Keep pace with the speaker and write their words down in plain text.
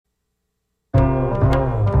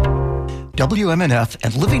WMNF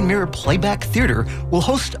and Living Mirror Playback Theater will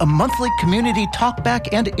host a monthly community talkback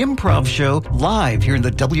and improv show live here in the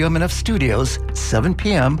WMNF studios, 7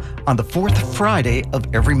 p.m. on the fourth Friday of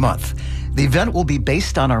every month. The event will be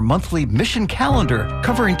based on our monthly mission calendar,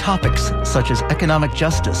 covering topics such as economic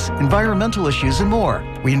justice, environmental issues, and more.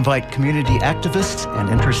 We invite community activists and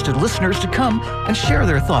interested listeners to come and share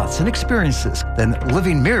their thoughts and experiences. Then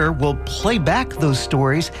Living Mirror will play back those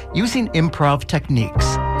stories using improv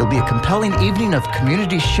techniques. It'll be a compelling evening of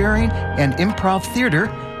community sharing and improv theater,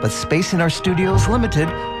 but space in our studio is limited,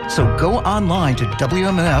 so go online to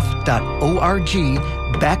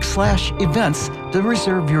wmnf.org/events to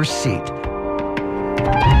reserve your seat.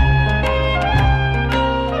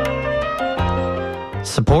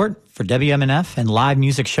 Support for WMNF and Live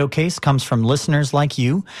Music Showcase comes from listeners like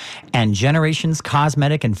you and Generations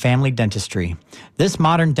Cosmetic and Family Dentistry. This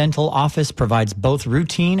modern dental office provides both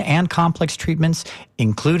routine and complex treatments,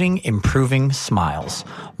 including improving smiles.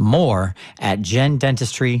 More at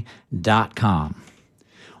gendentistry.com.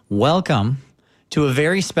 Welcome to a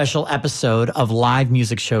very special episode of Live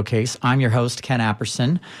Music Showcase. I'm your host, Ken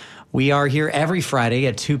Apperson. We are here every Friday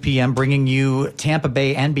at 2 p.m. bringing you Tampa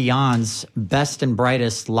Bay and beyond's best and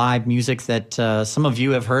brightest live music that some of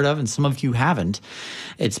you have heard of and some of you haven't.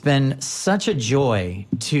 It's been such a joy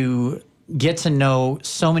to get to know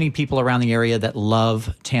so many people around the area that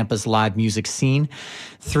love Tampa's live music scene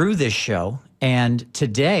through this show. And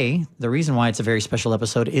today, the reason why it's a very special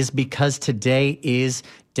episode is because today is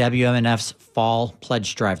WMNF's Fall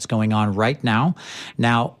Pledge Drive. It's going on right now.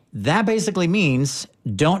 Now, that basically means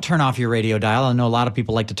don't turn off your radio dial. I know a lot of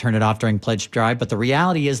people like to turn it off during Pledge Drive, but the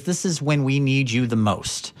reality is this is when we need you the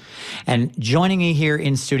most. And joining me here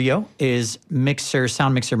in studio is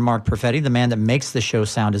sound mixer Mark Perfetti, the man that makes the show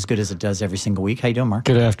sound as good as it does every single week. How you doing, Mark?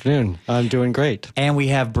 Good afternoon. I'm doing great. And we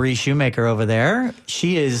have Bree Shoemaker over there.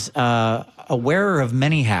 She is a wearer of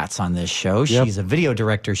many hats on this show. Yep. She's a video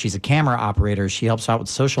director. She's a camera operator. She helps out with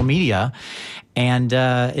social media and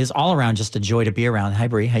is all around just a joy to be around. Hi,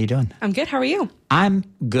 Bree. How you doing? I'm good. How are you? I'm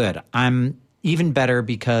good. I'm even better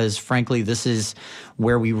because, frankly, this is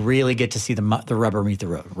where we really get to see the rubber meet the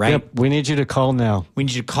road, right? Yep. We need you to call now. We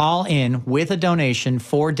need you to call in with a donation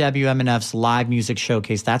for WMNF's Live Music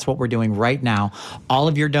Showcase. That's what we're doing right now. All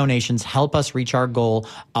of your donations help us reach our goal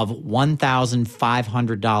of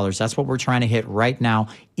 $1,500. That's what we're trying to hit right now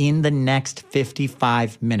in the next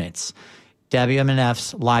 55 minutes.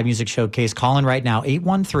 WMNF's Live Music Showcase. Call in right now,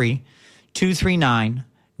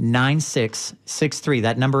 813-239-9663.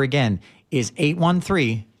 That number again is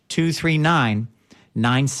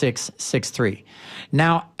 813-239-9663.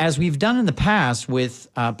 Now, as we've done in the past with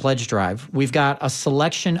Pledge Drive, we've got a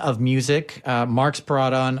selection of music. Mark's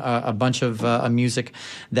brought on a bunch of music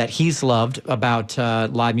that he's loved about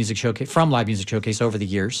Live Music Showcase, from Live Music Showcase over the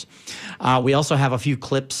years. We also have a few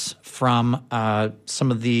clips from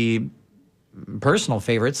some of the personal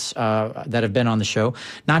favorites that have been on the show,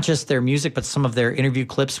 not just their music, but some of their interview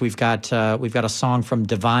clips. We've got a song from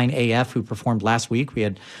Divine AF who performed last week. We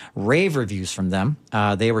had rave reviews from them.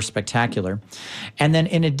 They were spectacular. And then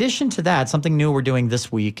in addition to that, something new we're doing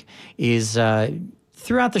this week is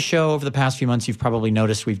throughout the show over the past few months, you've probably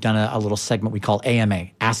noticed we've done a little segment we call AMA,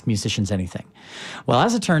 Ask Musicians Anything. Well,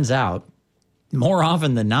 as it turns out, more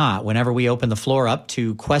often than not, whenever we open the floor up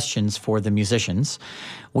to questions for the musicians,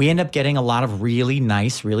 we end up getting a lot of really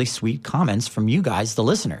nice, really sweet comments from you guys, the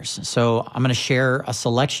listeners. So I'm going to share a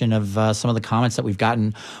selection of some of the comments that we've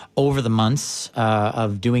gotten over the months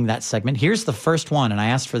of doing that segment. Here's the first one, and I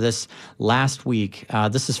asked for this last week.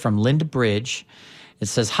 This is from Linda Bridge. It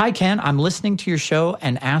says, "Hi, Ken. I'm listening to your show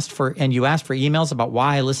and you asked for emails about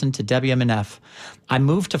why I listen to WMNF. I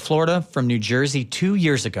moved to Florida from New Jersey 2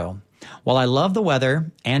 years ago. While I love the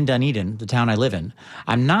weather and Dunedin, the town I live in,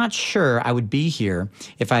 I'm not sure I would be here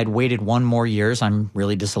if I had waited one more year. I'm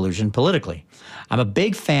really disillusioned politically. I'm a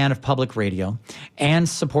big fan of public radio and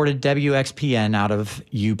supported WXPN out of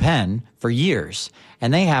UPenn for years,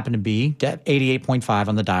 and they happen to be 88.5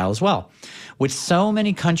 on the dial as well. With so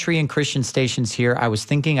many country and Christian stations here, I was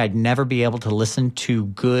thinking I'd never be able to listen to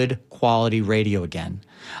good quality radio again,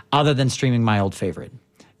 other than streaming my old favorite.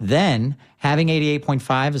 Then, having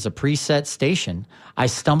 88.5 as a preset station, I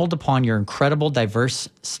stumbled upon your incredible, diverse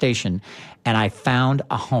station, and I found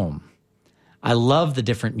a home. I love the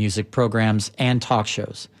different music programs and talk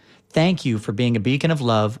shows. Thank you for being a beacon of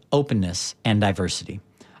love, openness, and diversity.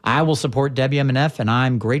 I will support WMNF, and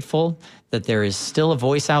I'm grateful that there is still a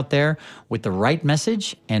voice out there with the right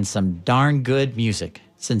message and some darn good music.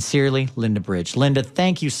 Sincerely, Linda Bridge." Linda,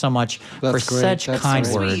 thank you so much for such kind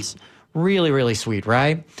words. Really, really sweet,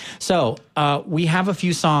 right? So we have a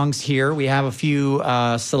few songs here. We have a few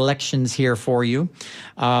selections here for you.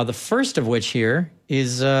 The first of which here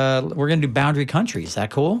is we're going to do Boundary Country. Is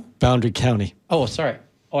that cool? Boundary County. Oh, sorry.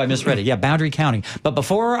 Oh, I misread it. Yeah, Boundary County. But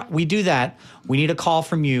before we do that, we need a call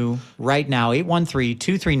from you right now,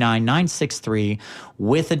 813-239-963,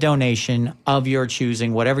 with a donation of your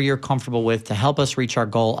choosing, whatever you're comfortable with, to help us reach our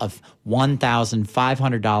goal of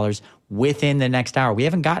 $1,500 within the next hour. We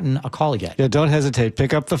haven't gotten a call yet. Yeah, don't hesitate.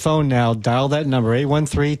 Pick up the phone now. Dial that number,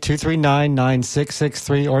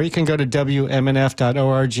 813-239-9663, or you can go to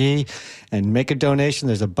WMNF.org and make a donation.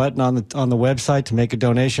 There's a button on the website to make a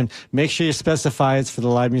donation. Make sure you specify it's for the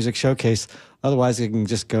Live Music Showcase. Otherwise, you can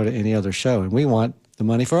just go to any other show, and we want the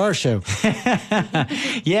money for our show.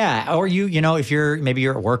 Yeah, or you know, if maybe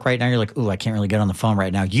you're at work right now, you're like, ooh, I can't really get on the phone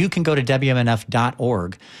right now. You can go to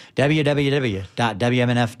WMNF.org,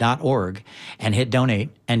 www.WMNF.org, and hit donate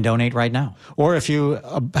and donate right now. Or if you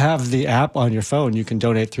have the app on your phone, you can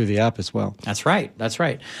donate through the app as well. That's right. That's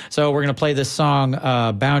right. So we're going to play this song,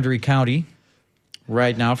 Boundary County,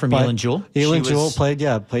 right now from Eileen Jewell. Eileen Jewell played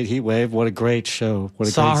Heat Wave. What a great show. What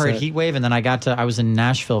a saw great her set. at Heat Wave, and then I was in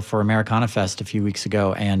Nashville for Americana Fest a few weeks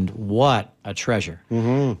ago, and what a treasure.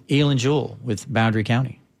 Mm-hmm. Eileen Jewell with Boundary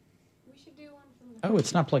County. We should do one from Oh,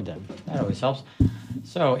 it's not plugged in. That always helps.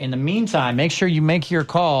 So in the meantime, make sure you make your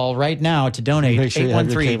call right now to donate,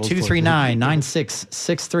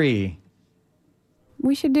 813-239-9663.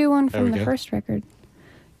 We should do one There from we the go. first record.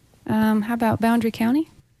 How about Boundary County?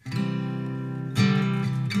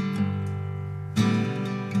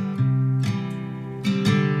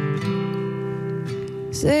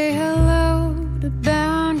 Say hello to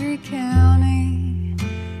Boundary County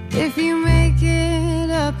if you make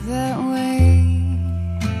it up that way.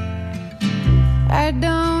 I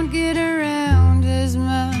don't get around as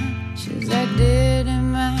much as I did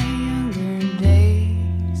in my younger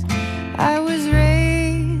days. I was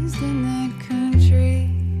raised in that country,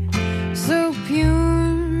 so pure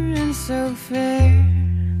and so fair,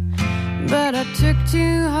 but I took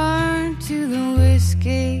too hard to the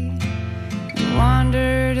whiskey,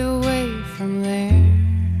 wandered away from there.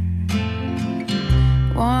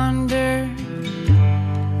 Wandered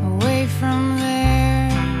away from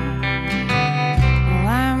there. Well,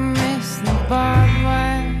 I miss the barbed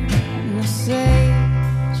wire and the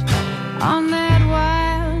sage on that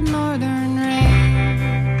wild northern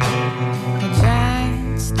range. A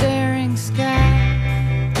giant staring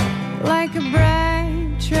sky like a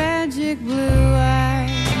bright, tragic blue eye.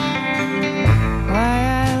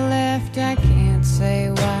 Why I left, I can't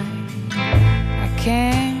say why. I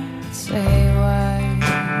can't say why.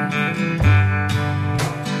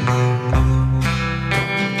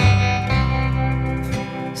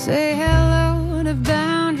 Say hello to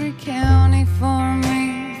Boundary County for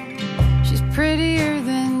me. She's prettier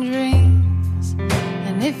than dreams.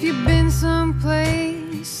 And if you've been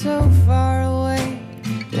someplace so far away,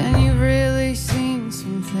 then you've really seen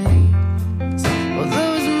some things. Well,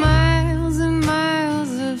 those miles and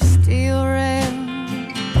miles of steel rail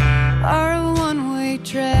are a one-way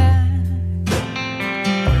track,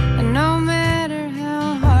 and no matter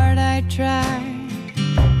how hard I try,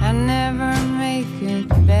 I never make it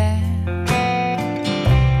back.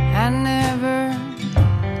 I never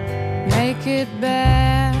make it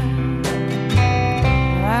back.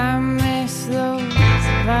 I miss those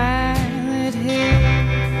violet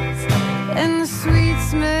hills and the sweet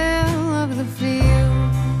smell of the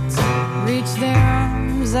fields. Reach their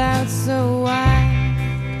arms out so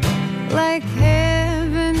wide, like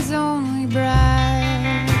heaven's only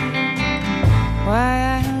bride.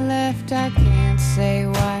 Why I left, I can't say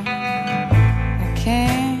why. I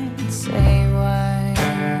can't say why.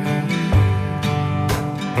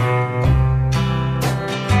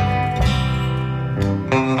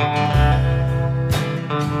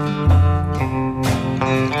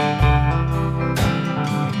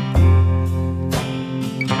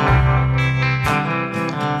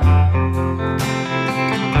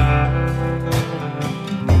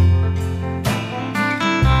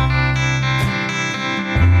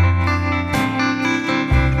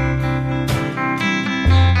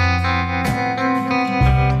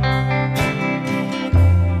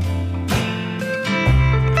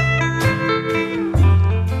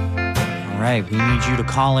 We need you to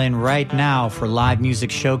call in right now for Live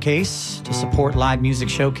Music Showcase. To support Live Music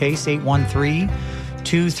Showcase,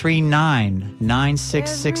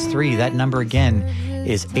 813-239-9663. That number again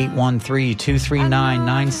is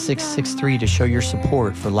 813-239-9663 to show your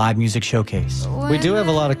support for Live Music Showcase. We do have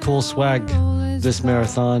a lot of cool swag this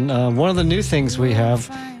marathon. One of the new things we have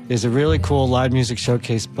is a really cool Live Music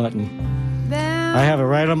Showcase button. I have it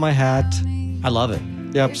right on my hat. I love it.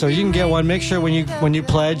 Yep. So you can get one. Make sure when you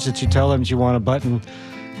pledge that you tell them that you want a button,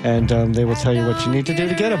 and they will tell you what you need to do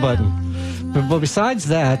to get a button. But besides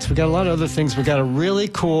that, we got a lot of other things. We got a really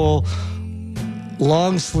cool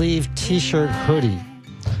long sleeve T-shirt hoodie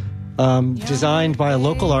designed by a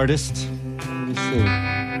local artist. Let me see.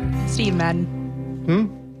 Steve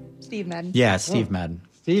Madden. Steve Madden. Yeah, Steve Madden.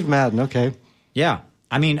 Steve Madden. Okay. Yeah.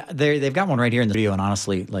 I mean, they've got one right here in the video, and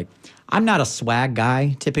honestly, like, I'm not a swag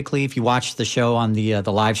guy typically. If you watch the show on the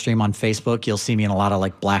live stream on Facebook, you'll see me in a lot of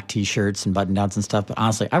like black T-shirts and button-downs and stuff. But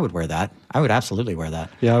honestly, I would wear that. I would absolutely wear that.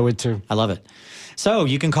 Yeah, I would too. I love it. So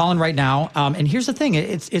you can call in right now. And here's the thing.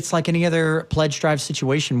 It's like any other pledge drive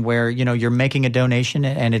situation where, you know, you're making a donation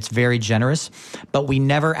and it's very generous, but we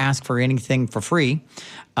never ask for anything for free.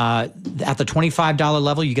 At the $25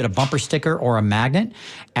 level, you get a bumper sticker or a magnet.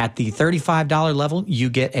 At the $35 level, you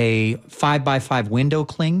get a 5x5 window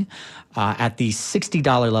cling. At the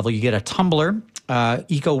 $60 level, you get a tumbler,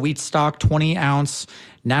 Eco Wheat Stock, 20-ounce,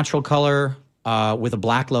 natural color, with a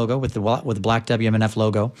black logo, with the black WMNF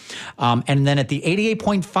logo. And then at the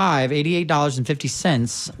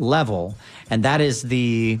 $88.50 level, and that is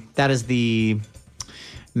the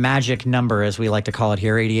magic number, as we like to call it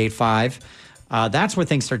here, 88.5. That's where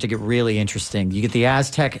things start to get really interesting. You get the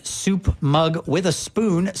Aztec soup mug with a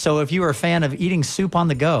spoon. So if you are a fan of eating soup on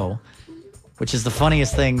the go, which is the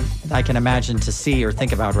funniest thing I can imagine to see or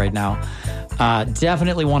think about right now,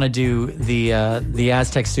 definitely want to do the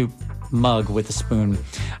Aztec soup mug with a spoon.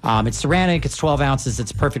 It's ceramic. It's 12 ounces.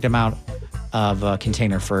 It's a perfect amount of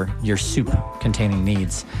container for your soup containing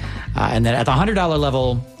needs. And then at the $100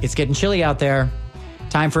 level, it's getting chilly out there.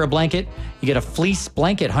 Time for a blanket. You get a fleece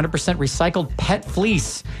blanket, 100% recycled pet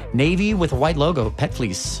fleece, navy with a white logo, pet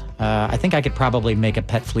fleece. I think I could probably make a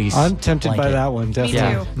pet fleece. I'm tempted blanket. by that one,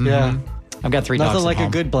 definitely. Me too. Yeah. I've got 3 dogs. Nothing like at home.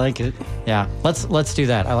 a good blanket. Yeah, let's do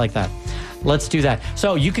that. I like that. Let's do that.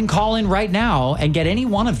 So you can call in right now and get any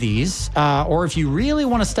one of these, or if you really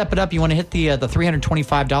want to step it up, you want to hit the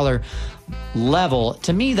 $325 level.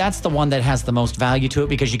 To me, that's the one that has the most value to it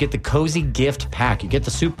because you get the cozy gift pack. You get the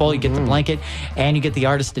soup bowl, you get the blanket, and you get the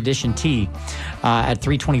artist edition tee at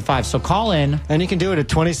 $325. So call in. And you can do it at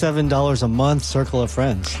 $27 a month, Circle of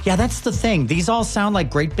Friends. Yeah, that's the thing. These all sound like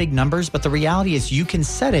great big numbers, but the reality is you can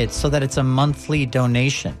set it so that it's a monthly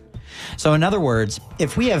donation. So in other words,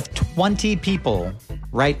 if we have 20 people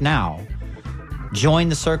right now join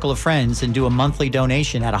the Circle of Friends and do a monthly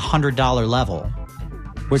donation at $100 level,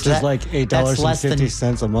 which is like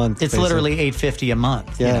 $8.50 a month. It's basically. literally $8.50 a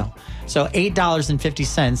month. Yeah. You know? So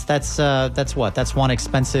 $8.50. That's what? That's one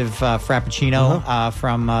expensive Frappuccino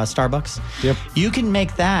from Starbucks. Yep. You can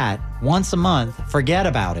make that once a month. Forget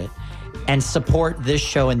about it. And support this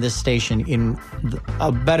show and this station in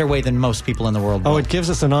a better way than most people in the world will. Oh, it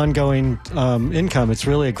gives us an ongoing income. It's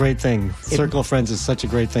really a great thing. Circle of Friends is such a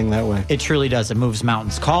great thing that way. It truly does. It moves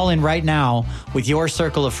mountains. Call in right now with your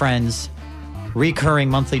Circle of Friends recurring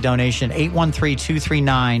monthly donation,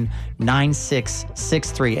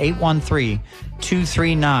 813-239-9663.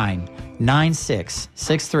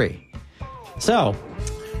 813-239-9663. So,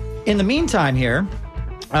 in the meantime here,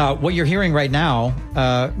 what you're hearing right now,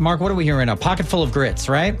 Mark, what are we hearing now? Pocket Full of Grits,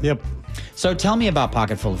 right? Yep. So tell me about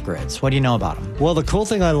Pocket Full of Grits. What do you know about them? Well, the cool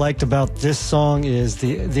thing I liked about this song is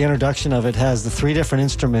the introduction of it has the 3 different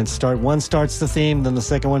instruments. One starts the theme, then the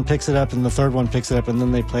second one picks it up, and the third one picks it up, and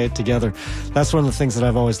then they play it together. That's one of the things that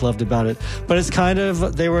I've always loved about it. But it's kind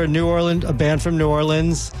of, they were a band from New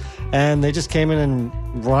Orleans, and they just came in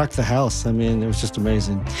and rocked the house. I mean, it was just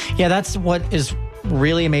amazing. Yeah, that's what is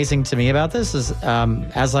really amazing to me about this is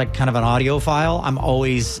as like kind of an audiophile, I'm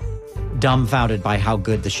always dumbfounded by how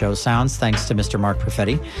good the show sounds, thanks to Mr. Mark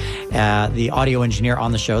Perfetti, the audio engineer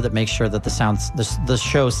on the show that makes sure that the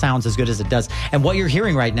show sounds as good as it does. And what you're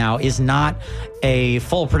hearing right now is not a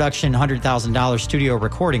full production $100,000 studio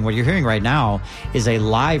recording. What you're hearing right now is a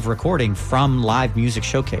live recording from Live Music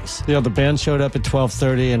Showcase. You know, the band showed up at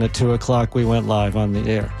 12:30, and at 2 o'clock we went live on the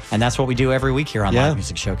air. And that's what we do every week here on Live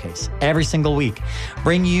Music Showcase. Every single week.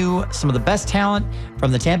 Bring you some of the best talent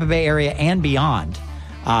from the Tampa Bay area and beyond.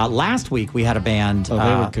 Last week we had a band. Oh,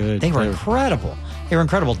 they were good. They were incredible. They were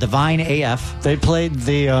incredible. Divine AF. They played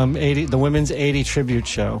the women's 80 tribute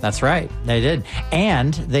show. That's right. They did.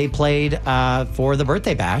 And they played for the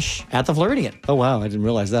birthday bash at the Floridian. Oh, wow. I didn't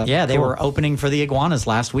realize that. Yeah, they were opening for the Iguanas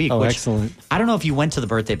last week. Oh, excellent. I don't know if you went to the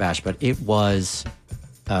birthday bash, but it was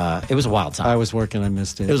a wild time. I was working. I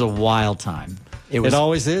missed it. It was a wild time. It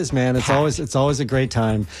always is, man. It's always a great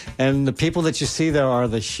time. And the people that you see there are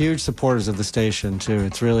the huge supporters of the station, too.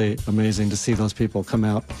 It's really amazing to see those people come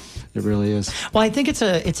out. It really is. Well, I think it's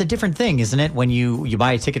a different thing, isn't it? When you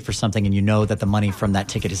buy a ticket for something and you know that the money from that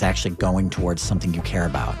ticket is actually going towards something you care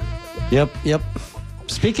about. Yep.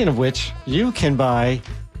 Speaking of which, you can buy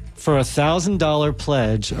for $1,000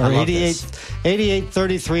 pledge or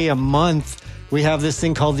 $88.33 a month. We have this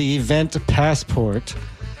thing called the Event Passport.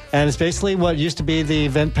 And it's basically what used to be the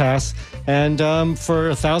Event Pass. And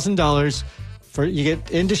for $1,000, you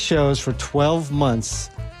get into shows for 12 months,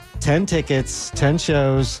 10 tickets, 10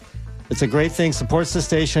 shows. It's a great thing. Supports the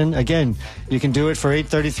station. Again, you can do it for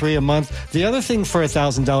 $8.33 a month. The other thing for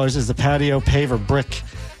 $1,000 is the patio paver brick.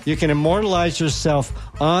 You can immortalize yourself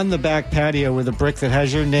on the back patio with a brick that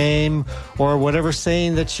has your name or whatever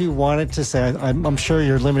saying that you want it to say. I'm sure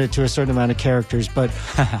you're limited to a certain amount of characters, but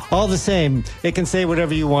all the same, it can say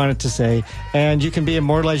whatever you want it to say. And you can be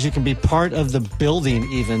immortalized. You can be part of the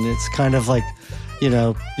building even. It's kind of like,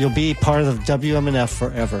 you'll be part of WMNF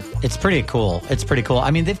forever. It's pretty cool.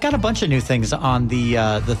 I mean, they've got a bunch of new things on the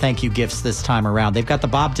thank you gifts this time around. They've got the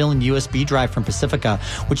Bob Dylan USB drive from Pacifica,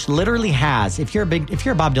 which literally has, if you're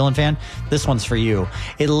a Bob Dylan fan, this one's for you.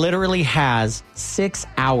 It literally has 6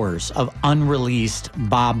 hours of unreleased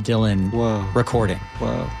Bob Dylan recording.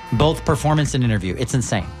 Wow. Both performance and interview. It's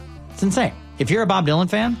insane. If you're a Bob Dylan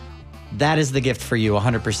fan, that is the gift for you,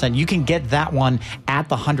 100%. You can get that one at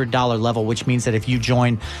the $100 level, which means that if you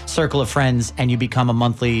join Circle of Friends and you become a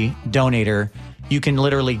monthly donator, you can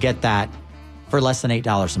literally get that for less than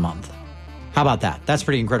 $8 a month. How about that? That's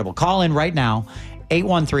pretty incredible. Call in right now,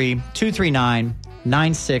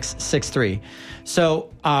 813-239-9663. So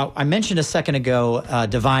I mentioned a second ago,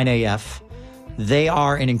 Divine AF. They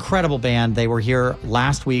are an incredible band. They were here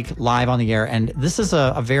last week live on the air, and this is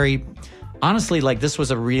a very... Honestly, this was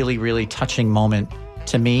a really, really touching moment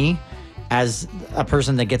to me as a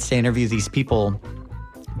person that gets to interview these people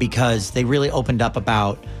because they really opened up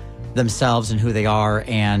about themselves and who they are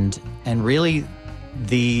and really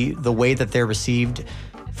the way that they're received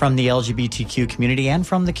from the LGBTQ community and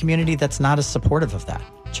from the community that's not as supportive of that.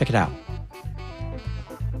 Check it out.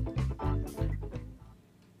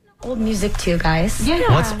 Old music too, guys. Yeah.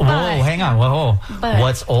 Hang on.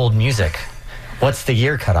 What's old music? What's the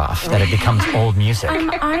year cutoff that it becomes old music?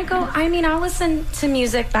 I listen to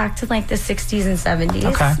music back to the 60s and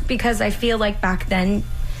 70s because I feel like back then,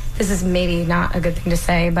 this is maybe not a good thing to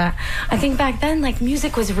say, but I think back then,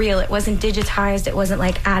 music was real. It wasn't digitized. It wasn't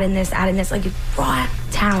add in this, raw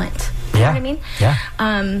talent. You know what I mean? Yeah.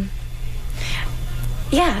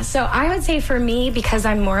 Yeah, so I would say for me, because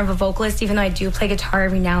I'm more of a vocalist, even though I do play guitar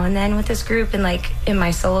every now and then with this group and in my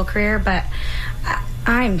solo career, but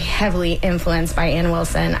I'm heavily influenced by Ann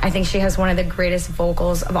Wilson. I think she has one of the greatest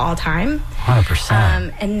vocals of all time.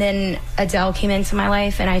 100%. And then Adele came into my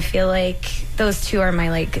life, and I feel like those two are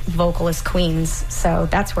my vocalist queens. So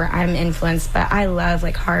that's where I'm influenced. But I love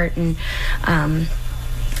Heart and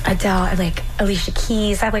Adele. I like Alicia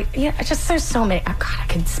Keys. There's so many. Oh God, I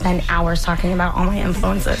could spend hours talking about all my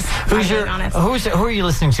influences. Who are you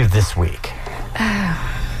listening to this week?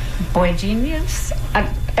 Boy Genius.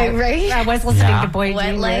 Right? I was listening to Boy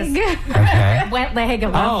Wet Genius. Leg. Okay. Wet Leg.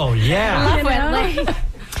 Oh, yeah. I love Wet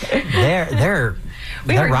They're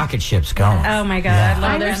Leg. rocket ships going. Oh my God. Yeah.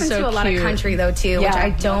 I listen to a lot of country though too, which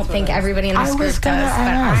I don't think everybody in this group does. But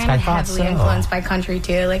I'm heavily influenced by country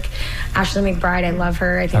too. Ashley McBride, I love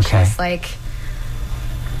her. I think she's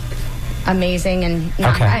amazing and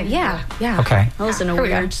yeah. Okay. I listen to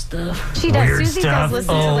weird stuff. She does. Weird Susie stuff. does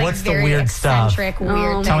listen to what's very the weird eccentric, stuff?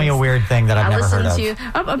 weird Tell me a weird thing that I've never heard of.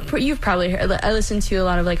 You've probably heard. I listen to a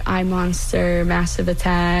lot of I Monster, Massive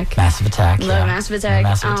Attack. Massive Attack. Love Massive Attack.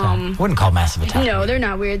 Wouldn't call Massive Attack. No, they're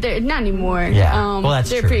not weird. They're not anymore. Yeah.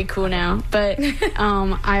 They're true. pretty cool now. But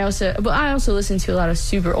I also listen to a lot of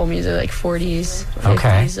super old music, 40s,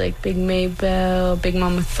 50s, Big Maybelle, Big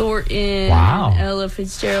Mama Thornton, Ella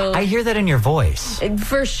Fitzgerald. I hear that in your voice.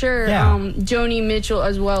 For sure. Yeah. Joni Mitchell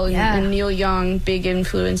as well, and Neil Young, big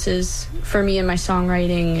influences for me in my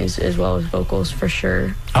songwriting as well as vocals, for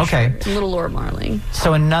sure. Okay. And Little Laura Marling.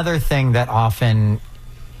 So another thing that often,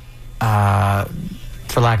 for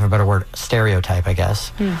lack of a better word, stereotype, I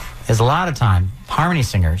guess, is a lot of time harmony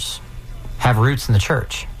singers have roots in the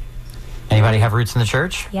church. Anybody have roots in the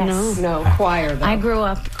church? Yes. No, choir though. I grew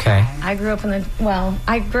up. Okay. I grew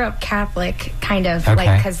up Catholic, kind of,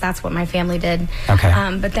 because that's what my family did.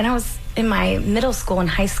 Okay. But then I was in my middle school and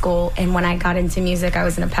high school, and when I got into music, I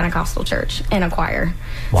was in a Pentecostal church in a choir.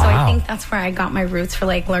 Wow. So I think that's where I got my roots for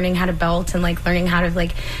learning how to belt and learning how to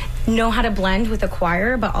know how to blend with a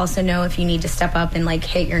choir, but also know if you need to step up and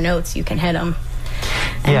hit your notes, you can hit them.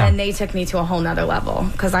 And then they took me to a whole nother level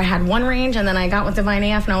because I had one range, and then I got with Divine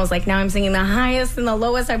AF, and I was like, now I'm singing the highest and the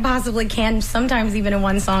lowest I possibly can, sometimes even in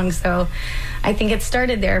one song. So I think it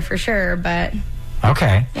started there for sure, but...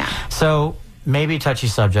 Okay. Yeah. So maybe touchy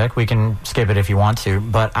subject. We can skip it if you want to,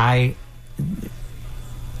 but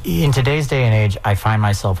in today's day and age, I find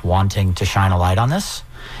myself wanting to shine a light on this,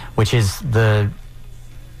 which is how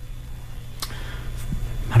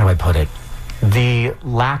do I put it? The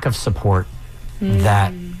lack of support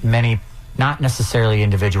that many, not necessarily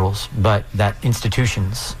individuals, but that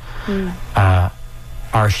institutions are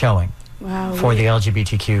showing for the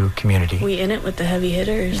LGBTQ community. We in it with the heavy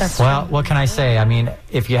hitters. Well, what can I say? I mean,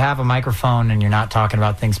 if you have a microphone and you're not talking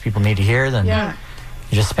about things people need to hear, then you're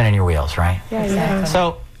just spinning your wheels, right? Yeah, exactly.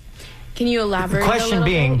 So, can you elaborate?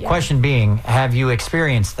 Question being, have you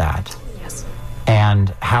experienced that? Yes. And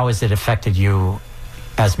how has it affected you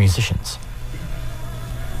as musicians?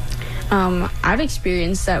 I've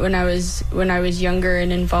experienced that when I was younger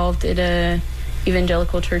and involved in a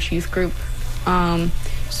evangelical church youth group.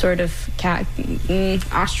 Sort of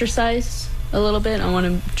ostracized a little bit. I want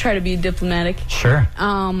to try to be diplomatic. Sure.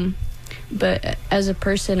 But as a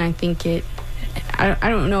person, I think I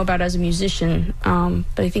don't know about as a musician, but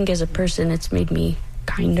I think as a person, it's made me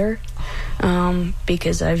kinder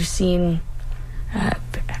because I've seen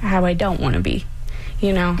how I don't want to be,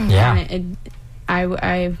 Yeah. And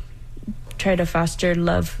I try to foster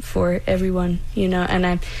love for everyone, and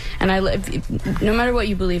I no matter what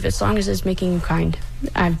you believe, as long as it's making you kind,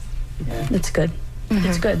 it's good.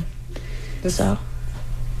 It's good. So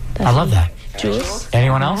I love that. Jules?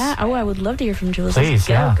 Anyone else? Yeah. Oh, I would love to hear from Jules. Please,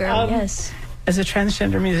 Go, yeah. girl. Yes. As a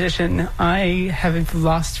transgender musician, I have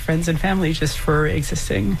lost friends and family just for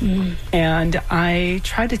existing. And I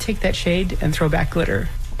try to take that shade and throw back glitter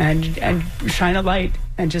and shine a light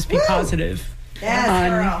and just be positive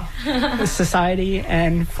on society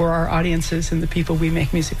and for our audiences and the people we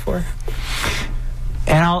make music for.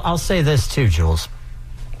 And I'll say this too, Jules.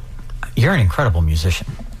 You're an incredible musician.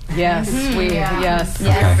 Yes, yes.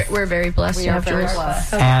 Okay. We're very blessed to have Jules.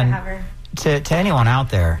 And to anyone out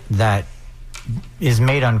there that is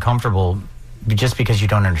made uncomfortable just because you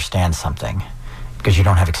don't understand something, because you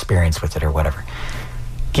don't have experience with it or whatever,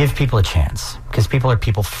 give people a chance, because people are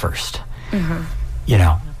people first.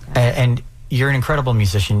 And you're an incredible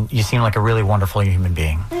musician. You seem like a really wonderful human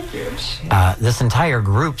being. Thank you. This entire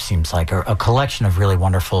group seems like a collection of really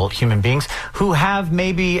wonderful human beings who have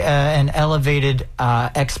maybe an elevated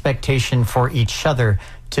expectation for each other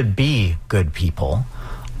to be good people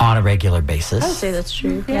on a regular basis. I would say that's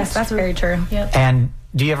true. Yes, that's very true. Yep. And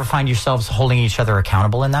do you ever find yourselves holding each other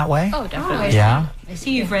accountable in that way? Oh, definitely. Yeah? I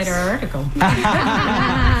see you've read our article. I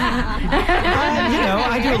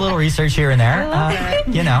do a little research here and there.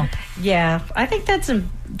 Yeah, I think that's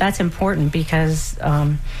important because,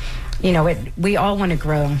 we all want to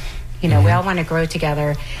grow. We all want to grow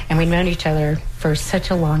together, and we've known each other for such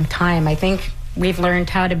a long time. I think we've learned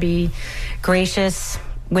how to be gracious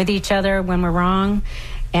with each other when we're wrong.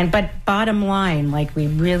 But bottom line, like, we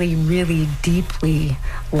really, really deeply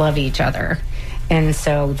love each other. And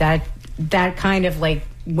so that kind of like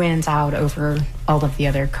wins out over all of the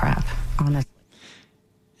other crap, honestly.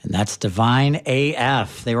 And that's Divine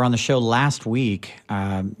AF. They were on the show last week.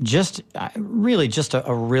 Really just a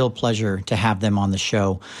real pleasure to have them on the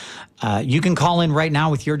show. You can call in right now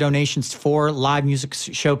with your donations for Live Music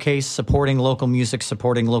Showcase, supporting local music,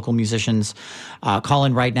 supporting local musicians. Call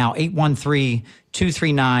in right now,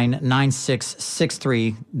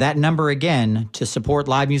 813-239-9663. That number again to support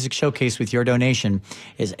Live Music Showcase with your donation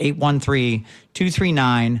is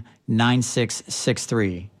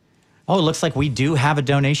 813-239-9663. Oh, it looks like we do have a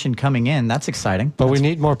donation coming in. That's exciting. But we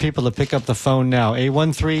need more people to pick up the phone now.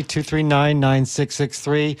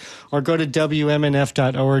 813-239-9663, or go to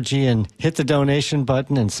WMNF.org and hit the donation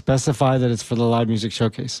button and specify that it's for the Live Music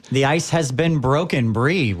Showcase. The ice has been broken.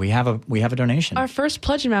 Bree, we have a donation. Our first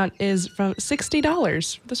pledge amount is from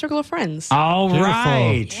 $60. The Circle of Friends. All Beautiful.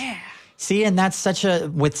 right. Yeah. See, and that's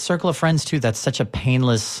with Circle of Friends too, that's such a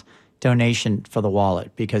painless donation for the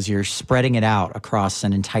wallet because you're spreading it out across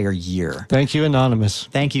an entire year. Thank you, Anonymous.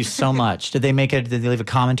 Thank you so much. Did they leave a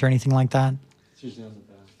comment or anything like that?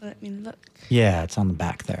 Let me look. Yeah, it's on the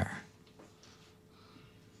back there.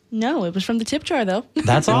 No, it was from the tip jar, though.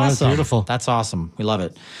 That's Oh, awesome. that's beautiful. That's awesome. We love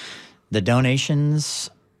it. The donations,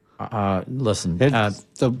 listen.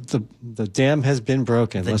 The dam has been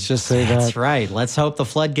broken. Let's just say that. That's right. Let's hope the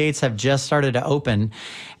floodgates have just started to open.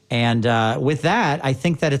 And with that, I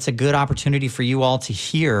think that it's a good opportunity for you all to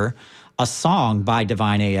hear a song by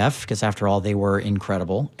Divine AF, because after all, they were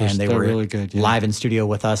incredible. And they were really good, yeah. live in studio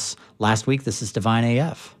with us last week. This is Divine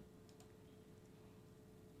AF.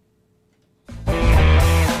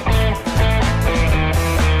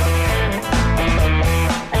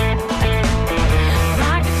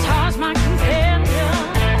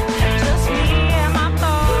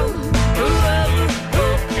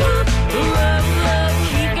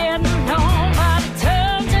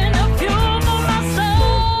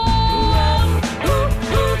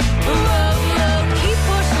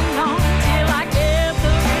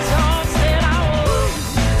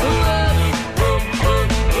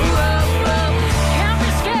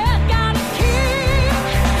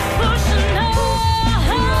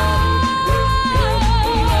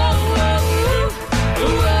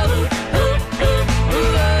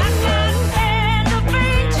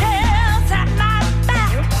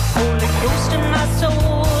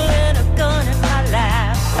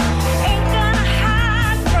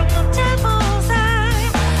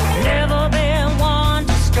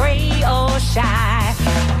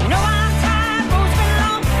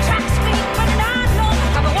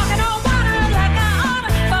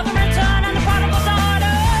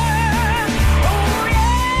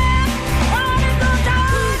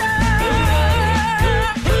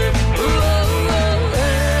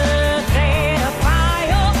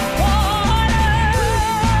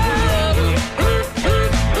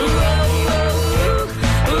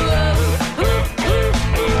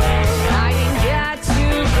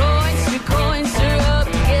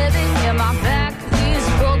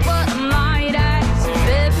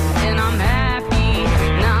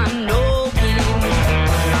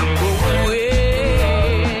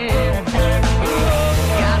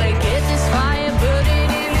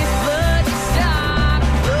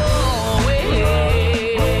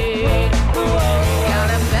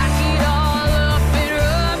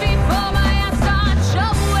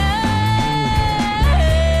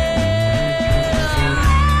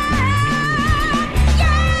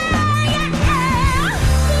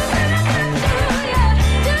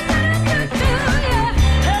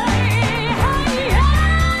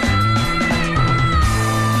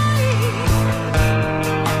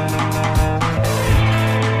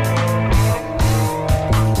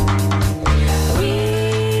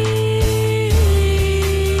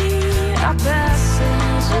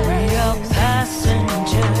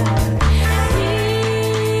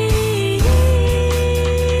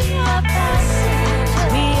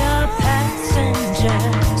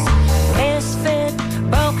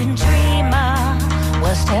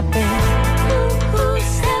 We're stepping,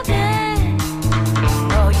 stepping.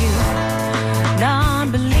 Oh, you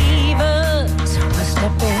non-believers, we're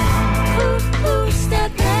stepping,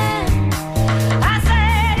 stepping. I'm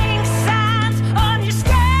setting signs on your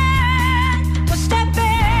skin. We're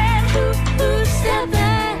stepping,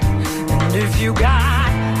 stepping. And if you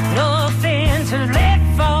got nothing to live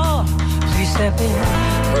for, please step in,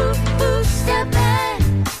 step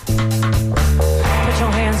in. Put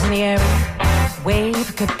your hands in the air, wave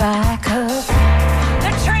goodbye, 'cause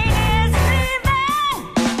the train is leaving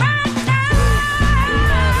right now.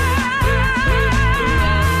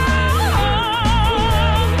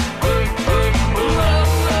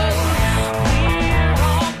 We're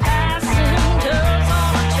all passengers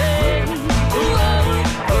on a train.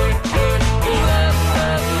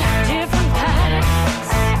 Different paths,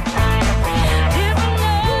 different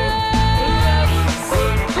loves.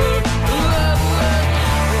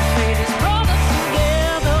 Fate has brought us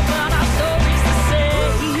together, but our story's the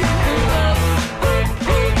same.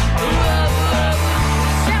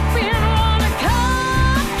 Stepping on a car,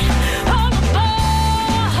 on a boat,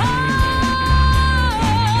 and a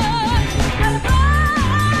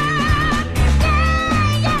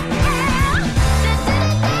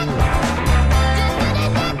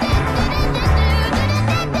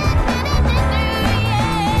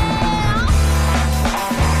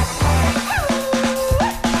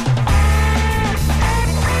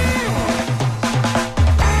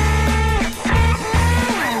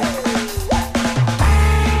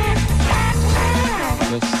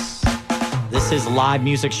This is Live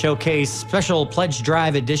Music Showcase Special Pledge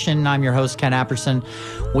Drive Edition. I'm your host, Ken Apperson.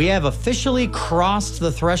 We have officially crossed the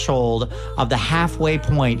threshold of the halfway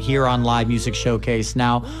point here on Live Music Showcase.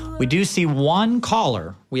 Now, we do see one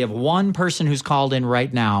caller. We have one person who's called in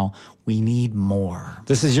right now. We need more.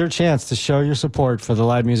 This is your chance to show your support for the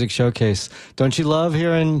Live Music Showcase. Don't you love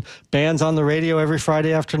hearing bands on the radio every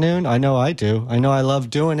Friday afternoon? I know I do. I know I love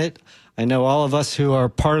doing it. I know all of us who are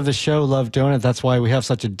part of the show love doing it. That's why we have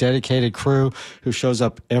such a dedicated crew who shows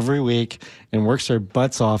up every week and works their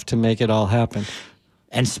butts off to make it all happen.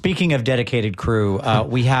 And speaking of dedicated crew,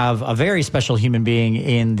 we have a very special human being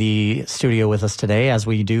in the studio with us today, as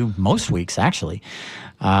we do most weeks, actually.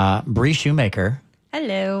 Bree Shoemaker.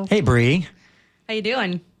 Hello. Hey, Bree. How you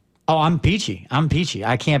doing? Oh, I'm peachy.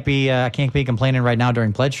 I can't be complaining right now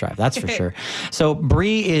during Pledge Drive. That's for sure. So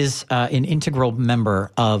Bree is an integral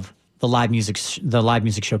member of the Live Music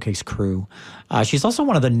Showcase crew. She's also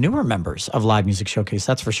one of the newer members of Live Music Showcase.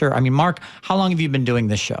 That's for sure. I mean, Mark, how long have you been doing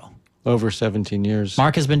this show? Over 17 years.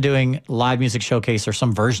 Mark has been doing Live Music Showcase or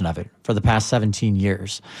some version of it for the past 17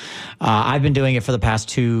 years. I've been doing it for the past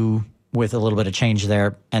 2 with a little bit of change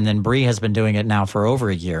there. And then Bree has been doing it now for over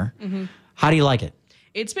a year. Mm-hmm. How do you like it?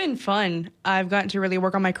 It's been fun. I've gotten to really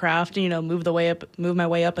work on my craft and, move my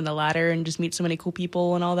way up in the ladder and just meet so many cool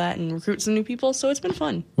people and all that and recruit some new people. So it's been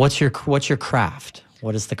fun. What's your craft?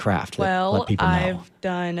 What is the craft? Well, let people know? I've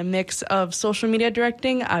done a mix of social media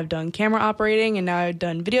directing. I've done camera operating, and now I've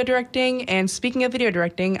done video directing. And speaking of video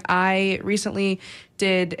directing, I recently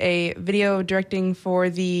did a video directing for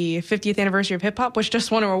the 50th anniversary of hip hop, which just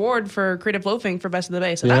won an award for Creative Loafing for Best of the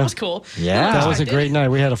Bay. So that was cool. Yeah, that was a great night.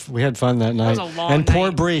 We had fun that night. That was a long and poor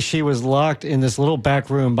night. Bree, she was locked in this little back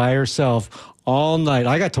room by herself all night.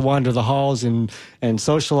 I got to wander the halls and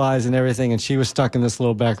socialize and everything, and she was stuck in this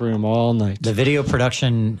little back room all night. The video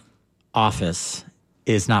production office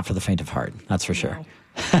is not for the faint of heart. That's for sure.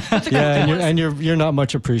 Yeah, and you're not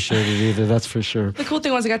much appreciated either. That's for sure. The cool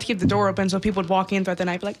thing was I got to keep the door open, so people would walk in throughout the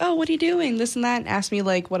night, be like, "Oh, what are you doing?" This and that, and ask me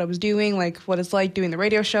like what I was doing, like what it's like doing the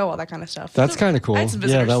radio show, all that kind of stuff. That's kind of cool.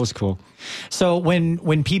 Yeah, that was cool. So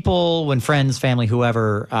when people, when friends, family,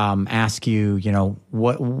 whoever ask you,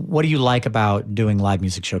 what do you like about doing Live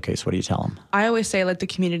Music Showcase? What do you tell them? I always say like the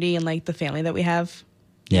community and like the family that we have.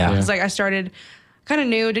 Yeah. It's like I started kind of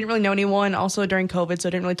new, didn't really know anyone, also during COVID, so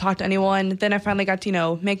I didn't really talk to anyone. Then I finally got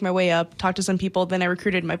to, make my way up, talk to some people. Then I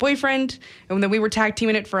recruited my boyfriend, and then we were tag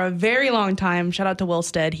teaming it for a very long time. Shout out to Will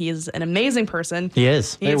Stead. He is an amazing person. He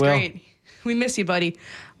is. He is great. We miss you, buddy.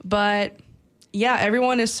 But yeah,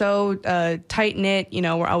 everyone is so tight-knit.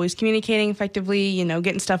 We're always communicating effectively,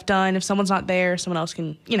 getting stuff done. If someone's not there, someone else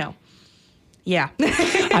can, yeah.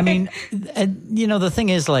 I mean, the thing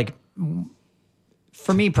is, like,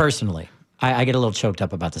 for me personally, I get a little choked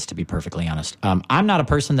up about this, to be perfectly honest. I'm not a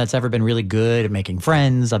person that's ever been really good at making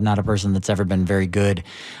friends. I'm not a person that's ever been very good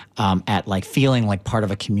at like feeling like part of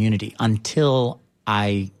a community until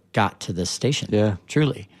I got to this station. Yeah.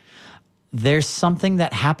 Truly. There's something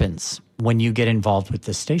that happens when you get involved with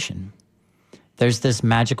this station. There's this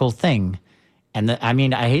magical thing And I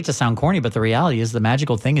mean, I hate to sound corny, but the reality is the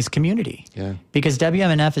magical thing is community. Yeah. Because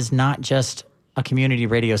WMNF is not just a community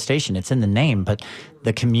radio station. It's in the name, but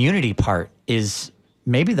the community part is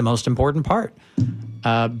maybe the most important part.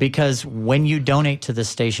 Because when you donate to this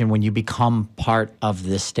station, when you become part of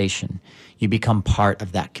this station, you become part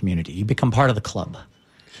of that community. You become part of the club.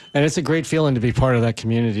 And it's a great feeling to be part of that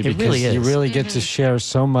community because really is. you really get to share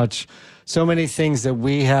so many things that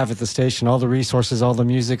we have at the station, all the resources, all the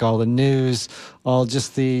music, all the news, all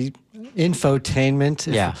just the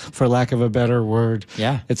infotainment, for lack of a better word.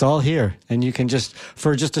 Yeah. It's all here. And you can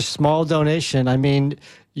for just a small donation, I mean,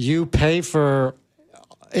 you pay for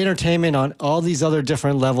entertainment on all these other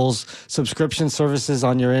different levels, subscription services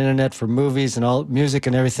on your internet for movies and all music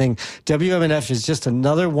and everything. WMNF is just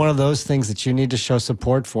another one of those things that you need to show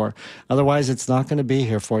support for. Otherwise, it's not going to be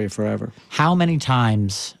here for you forever. How many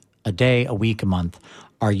times a day, a week, a month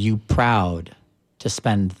are you proud to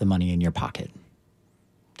spend the money in your pocket?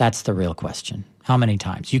 That's the real question. How many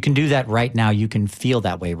times? You can do that right now. You can feel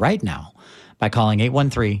that way right now by calling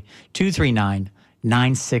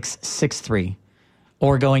 813-239-9663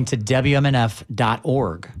 or going to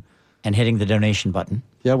WMNF.org and hitting the donation button.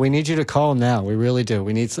 Yeah, we need you to call now. We really do.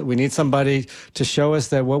 We need somebody to show us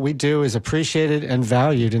that what we do is appreciated and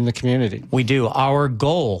valued in the community. We do. Our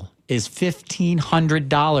goal is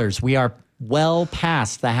 $1,500. We are well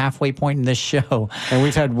past the halfway point in this show. And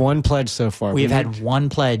we've had one pledge so far. We've had one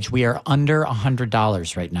pledge. We are under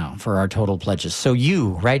 $100 right now for our total pledges. So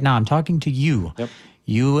you, right now, I'm talking to you. Yep.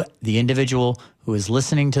 You, the individual who is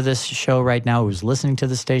listening to this show right now, who's listening to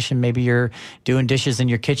the station. Maybe you're doing dishes in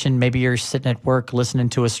your kitchen. Maybe you're sitting at work listening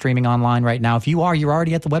to us streaming online right now. If you are, you're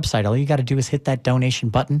already at the website. All you got to do is hit that donation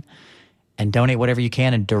button and donate whatever you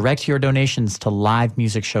can and direct your donations to Live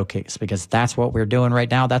Music Showcase because that's what we're doing right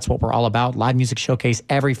now. That's what we're all about. Live Music Showcase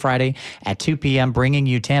every Friday at 2 p.m., bringing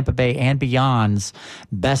you Tampa Bay and beyond's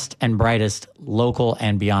best and brightest local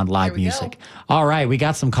and beyond live music. All right, we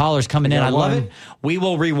got some callers coming in. I love it. We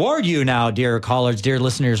will reward you now, dear callers, dear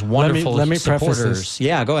listeners, wonderful let me supporters. preface this.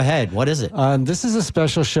 Yeah, go ahead. What is it? This is a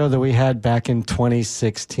special show that we had back in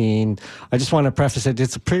 2016. I just want to preface it.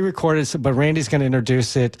 It's pre-recorded, but Randy's going to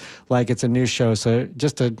introduce it like it's a new show. So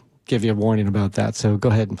just to give you a warning about that. So go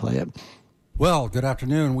ahead and play it. Well, good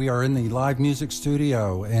afternoon. We are in the live music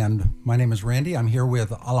studio, and my name is Randy. I'm here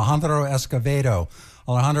with Alejandro Escovedo.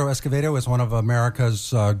 Alejandro Escovedo is one of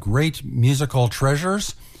America's great musical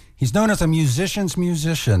treasures. He's known as a musician's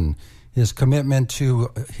musician. His commitment to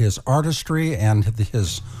his artistry and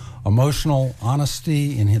his emotional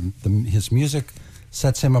honesty in his music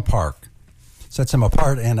sets him apart.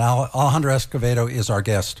 And Alejandro Escovedo is our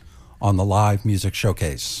guest on the Live Music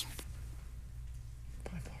Showcase.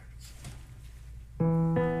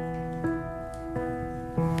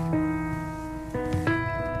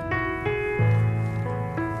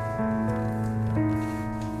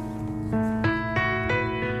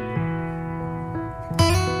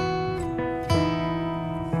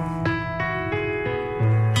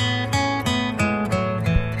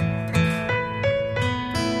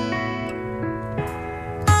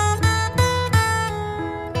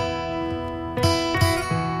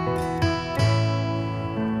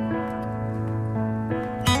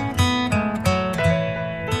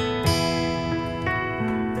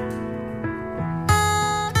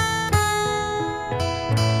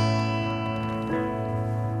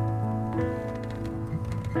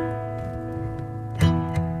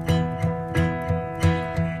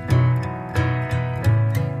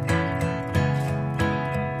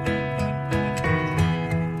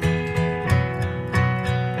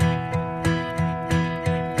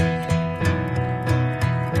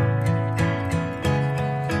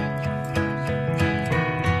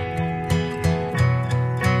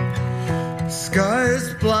 Sky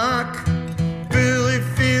is black, Billy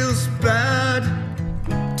feels bad.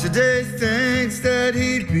 Today thinks that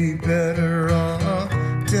he'd be better off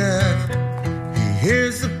dead. He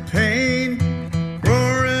hears the pain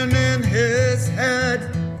roaring in his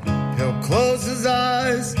head. He'll close his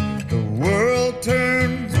eyes, the world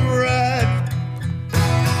turns red.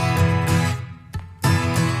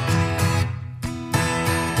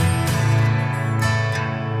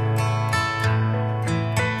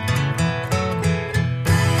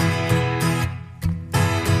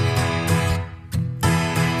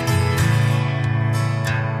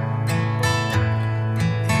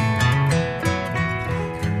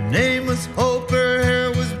 Name was Hope, her hair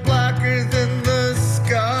was blacker than the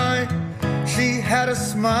sky. She had a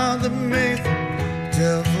smile that made the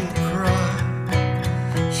devil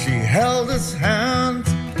cry. She held his hand,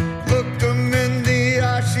 looked him in the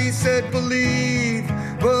eye. She said, believe,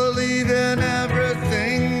 believe in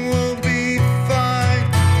everything will be fine.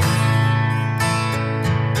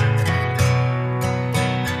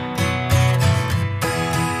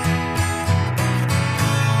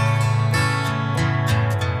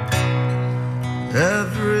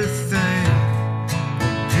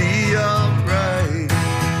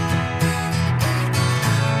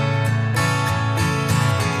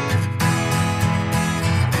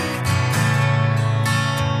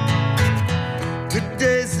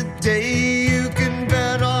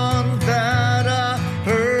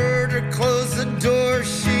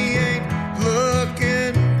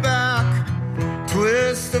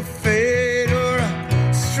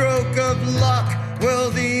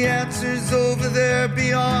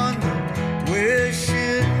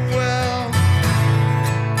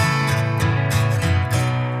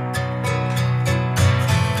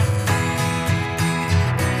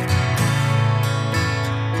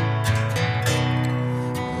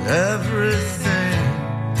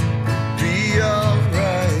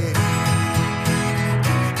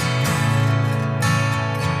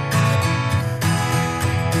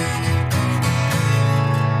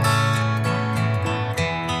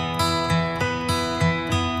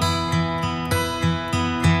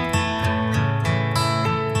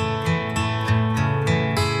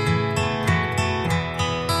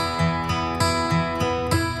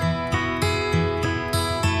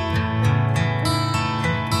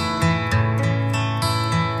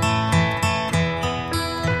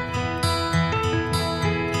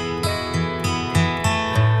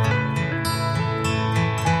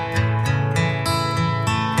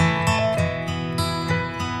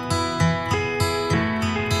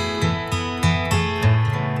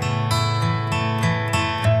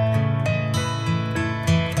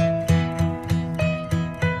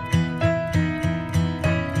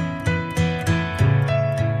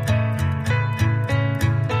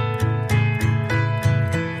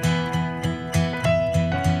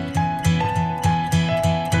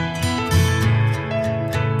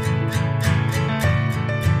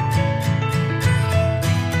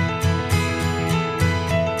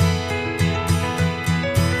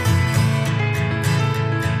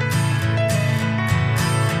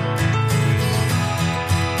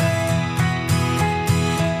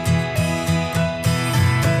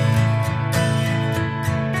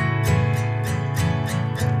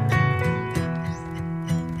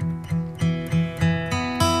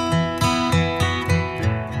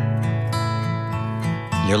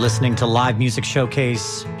 You're listening to Live Music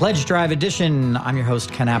Showcase, Pledge Drive Edition. I'm your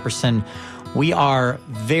host, Ken Apperson. We are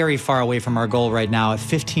very far away from our goal right now.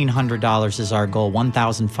 $1,500 is our goal.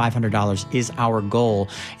 $1,500 is our goal.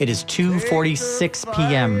 It is 2:46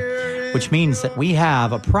 p.m., which means that we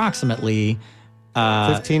have approximately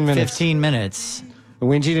 15 minutes. 15 minutes.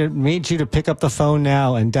 We need you to pick up the phone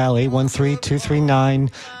now and dial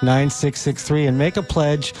 813-239-9663 and make a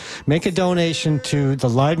pledge, make a donation to the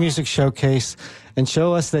Live Music Showcase, and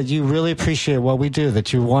show us that you really appreciate what we do,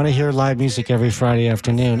 that you want to hear live music every Friday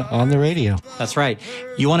afternoon on the radio. That's right.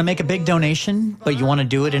 You want to make a big donation, but you want to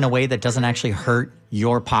do it in a way that doesn't actually hurt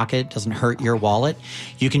your pocket, doesn't hurt your wallet.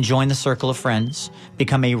 You can join the Circle of Friends,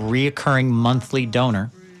 become a reoccurring monthly donor.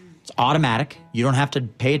 It's automatic. You don't have to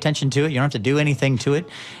pay attention to it. You don't have to do anything to it.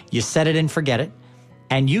 You set it and forget it.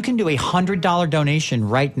 And you can do a $100 donation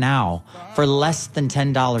right now for less than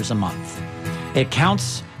 $10 a month. It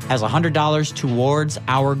counts as $100 towards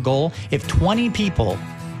our goal. If 20 people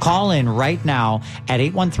call in right now at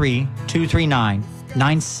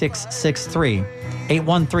 813-239-9663,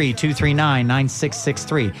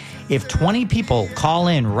 813-239-9663. If 20 people call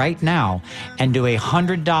in right now and do a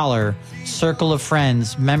 $100 Circle of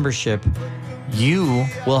Friends membership, you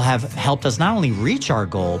will have helped us not only reach our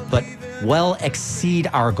goal, but well exceed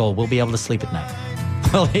our goal. We'll be able to sleep at night.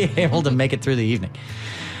 We'll be able to make it through the evening.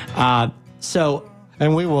 And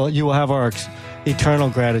you will have our eternal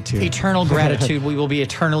gratitude. Eternal gratitude. We will be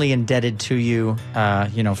eternally indebted to you,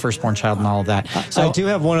 firstborn child and all of that. So I do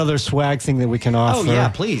have one other swag thing that we can offer. Oh, yeah,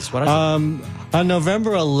 please. What is it? On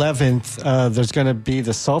November 11th, there's going to be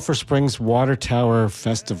the Sulphur Springs River Tower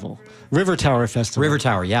Festival. River Tower,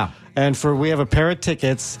 yeah. And we have a pair of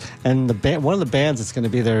tickets, and one of the bands that's going to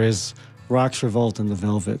be there is Rox Revolt and the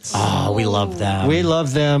Velvets. Oh, we love them. We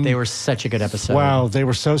love them. They were such a good episode. Wow, they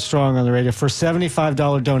were so strong on the radio. For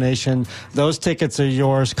 $75 donation, those tickets are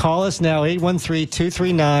yours. Call us now,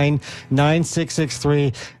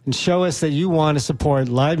 813-239-9663, and show us that you want to support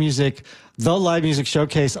live music, the Live Music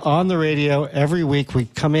Showcase on the radio every week. We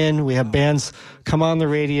come in, we have bands come on the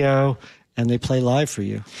radio, and they play live for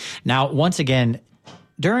you. Now, once again,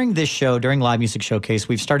 during this show, during Live Music Showcase,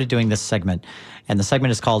 we've started doing this segment, and the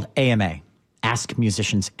segment is called AMA, Ask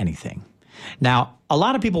Musicians Anything. Now, a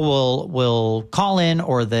lot of people will call in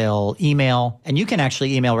or they'll email, and you can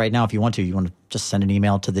actually email right now if you want to. You want to just send an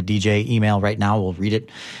email to the DJ email right now. We'll read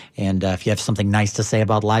it. And if you have something nice to say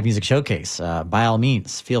about Live Music Showcase, by all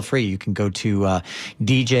means, feel free. You can go to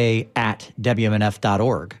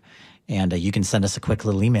dj@wmnf.org. And you can send us a quick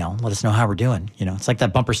little email. Let us know how we're doing. It's like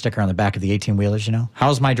that bumper sticker on the back of the 18-wheelers,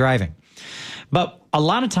 How's my driving? But a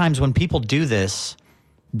lot of times when people do this,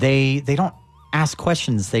 they don't ask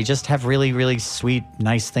questions. They just have really, really sweet,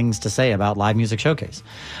 nice things to say about Live Music Showcase.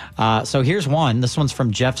 So here's one. This one's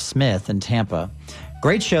from Jeff Smith in Tampa.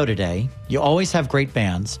 Great show today. You always have great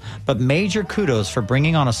bands, but major kudos for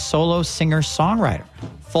bringing on a solo singer-songwriter.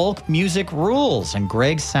 Folk music rules, and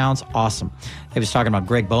Greg sounds awesome. He was talking about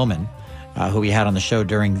Greg Bowman, who we had on the show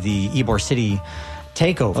during the Ybor City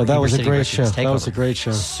takeover. Oh, that Ybor was City a great Records show. takeover. That was a great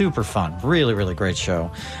show. Super fun. Really, really great show.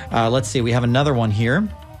 Let's see. We have another one here.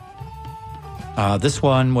 This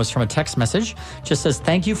one was from a text message. Just says,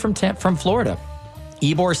 thank you from Florida.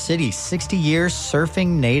 Ybor City, 60 years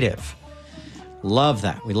surfing native. Love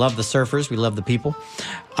that. We love the surfers. We love the people.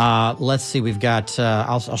 Let's see. We've got,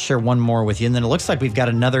 I'll share one more with you. And then it looks like we've got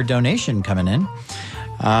another donation coming in.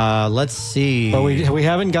 Let's see. But we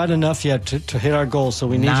haven't gotten enough yet to hit our goal, so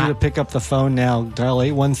we need you to pick up the phone now. Dial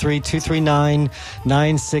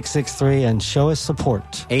 813-239-9663 and show us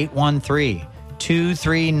support.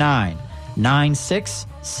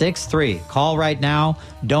 813-239-9663. Call right now.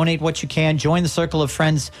 Donate what you can. Join the Circle of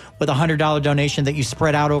Friends with a $100 donation that you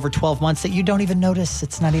spread out over 12 months that you don't even notice.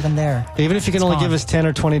 It's not even there. Even if you can only give us $10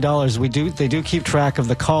 or $20, they do keep track of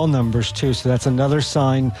the call numbers too. So that's another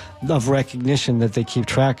sign of recognition that they keep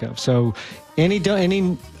track of. So any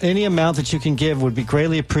amount that you can give would be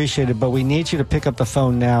greatly appreciated, but we need you to pick up the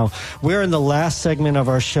phone now. We're in the last segment of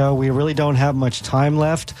our show. We really don't have much time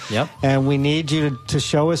left. Yep. And we need you to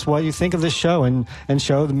show us what you think of this show and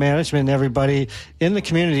show the management and everybody in the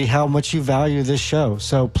community how much you value this show.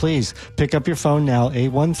 So please pick up your phone now,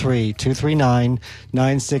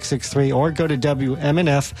 813-239-9663, or go to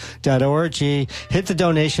WMNF.org, hit the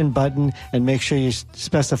donation button, and make sure you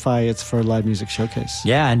specify it's for Live Music Showcase.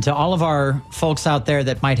 Yeah, and to all of our folks out there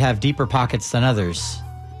that might have deeper pockets than others,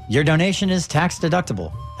 your donation is tax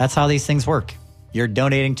deductible. That's how these things work. You're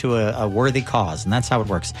donating to a worthy cause, and that's how it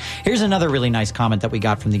works. Here's another really nice comment that we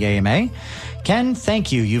got from the AMA. Ken,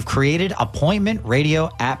 thank you. You've created appointment radio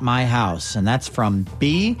at my house, and that's from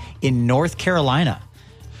B in North Carolina.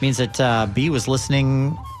 Means that B was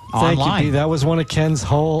listening Thank online. you, B. That was one of Ken's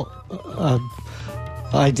whole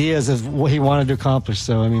ideas of what he wanted to accomplish.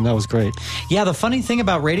 So, I mean, that was great. Yeah, the funny thing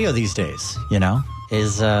about radio these days,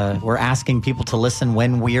 is we're asking people to listen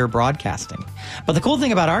when we're broadcasting. But the cool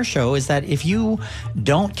thing about our show is that if you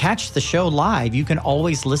don't catch the show live, you can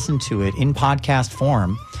always listen to it in podcast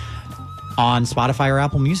form on Spotify or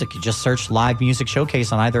Apple Music. You just search Live Music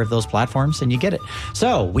Showcase on either of those platforms and you get it.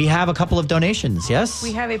 So we have a couple of donations, yes?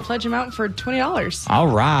 We have a pledge amount for $20. All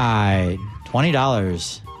right,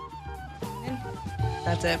 $20.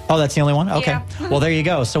 That's it. Oh, that's the only one? Okay. Yeah. Well, there you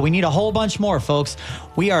go. So we need a whole bunch more, folks.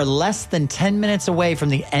 We are less than 10 minutes away from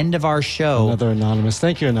the end of our show. Another Anonymous.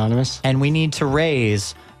 Thank you, Anonymous. And we need to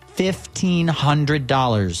raise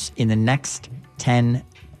 $1,500 in the next 10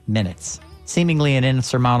 minutes. Seemingly an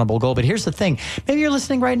insurmountable goal. But here's the thing. Maybe you're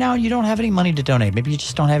listening right now and you don't have any money to donate. Maybe you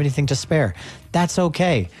just don't have anything to spare. That's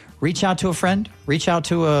okay. Reach out to a friend, reach out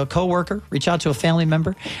to a coworker, reach out to a family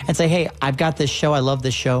member and say, hey, I've got this show. I love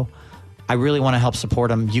this show. I really want to help support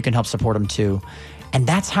them. You can help support them too. And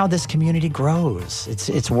that's how this community grows.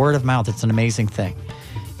 It's word of mouth. It's an amazing thing.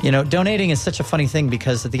 Donating is such a funny thing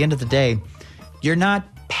because at the end of the day, you're not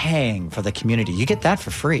paying for the community. You get that for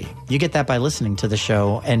free. You get that by listening to the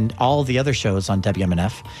show and all the other shows on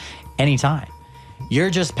WMNF anytime.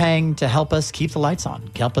 You're just paying to help us keep the lights on,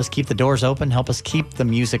 help us keep the doors open, help us keep the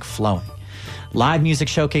music flowing. Live Music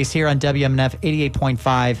Showcase here on WMNF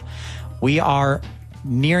 88.5. We are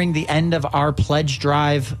nearing the end of our pledge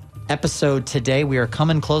drive episode today. We are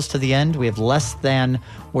coming close to the end. We have less than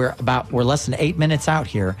 8 minutes out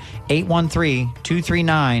here.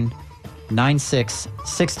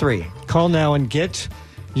 813-239-9663. Call now and get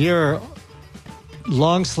your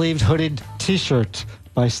long-sleeved hooded T-shirt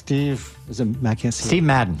by Steve. Is it? I can't see. Steve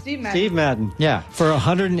Madden. Steve Madden. Yeah. For a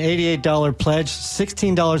 $188 pledge,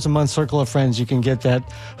 $16 a month. Circle of Friends. You can get that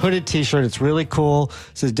hooded T-shirt. It's really cool.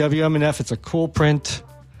 It says WMNF. It's a cool print,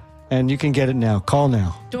 and you can get it now. Call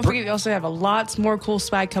now. Don't forget, we also have lots more cool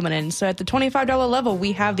swag coming in. So at the $25 level,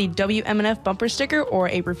 we have the WMNF bumper sticker or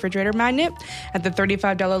a refrigerator magnet. At the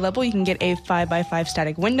 $35 level, you can get a 5x5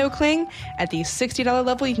 static window cling. At the $60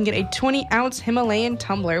 level, you can get a 20-ounce Himalayan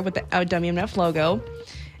tumbler with the WMNF logo.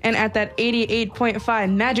 And at that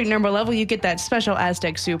 88.5 magic number level, you get that special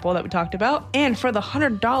Aztec soup bowl that we talked about. And for the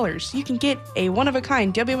 $100, you can get a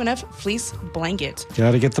one-of-a-kind WMNF fleece blanket.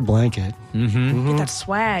 Got to get the blanket. Get that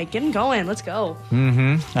swag. Get them going. Let's go.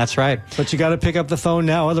 That's right. But you got to pick up the phone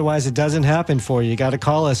now. Otherwise, it doesn't happen for you. You got to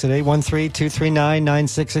call us at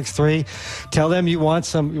 813-239-9663. Tell them you want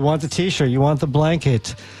the T-shirt, you want the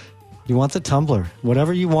blanket, you want the tumbler,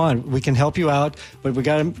 whatever you want. We can help you out. But we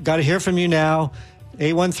got to hear from you now.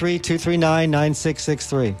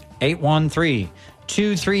 813-239-9663.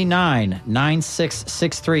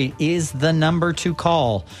 813-239-9663 is the number to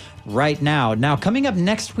call right now. Now, coming up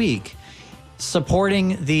next week,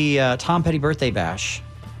 supporting the Tom Petty Birthday Bash,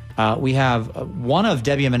 we have one of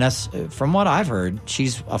WMNF's, from what I've heard,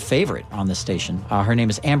 she's a favorite on this station. Her name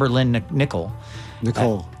is Amber Lynn Nicole.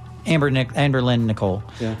 Amber Lynn Nicole.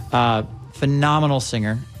 Yeah. Phenomenal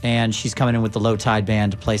singer, and she's coming in with the Low Tide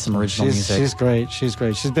Band to play some original music. She's great. She's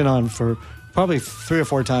been on for probably 3 or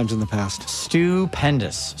 4 times in the past.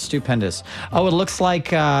 Stupendous. Oh, it looks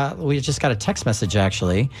like we just got a text message,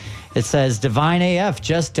 actually. It says, Divine AF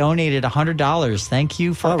just donated $100. Thank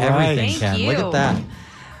you for everything, Ken. Thank you. Look at that.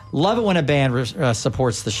 Love it when a band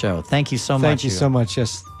supports the show. Thank you so much. Thank you so much,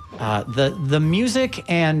 yes. The music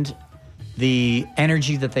and the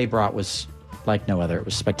energy that they brought was like no other. It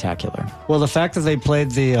was spectacular. Well, the fact that they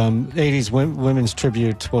played the 80s women's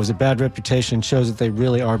tribute, what was it, Bad Reputation, shows that they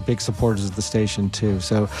really are big supporters of the station, too.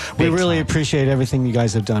 So we really appreciate everything you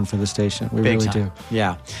guys have done for the station. We really do.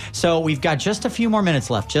 Yeah. So we've got just a few more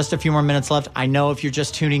minutes left. I know if you're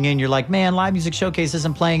just tuning in, you're like, man, Live Music Showcase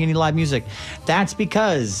isn't playing any live music. That's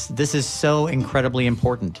because this is so incredibly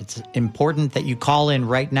important. It's important that you call in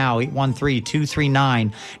right now,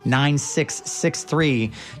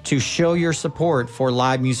 813-239-9663, to show your support for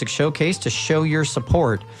Live Music Showcase, to show your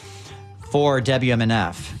support for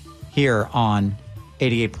WMNF here on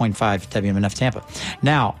 88.5 WMNF Tampa.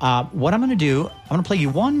 Now, what I'm going to do, I'm going to play you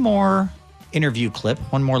one more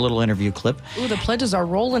little interview clip. Ooh, the pledges are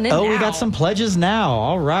rolling in now. Oh, we got some pledges now.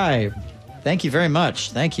 All right. Thank you very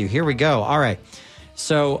much. Thank you. Here we go. All right.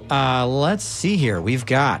 So let's see here. We've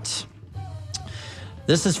got,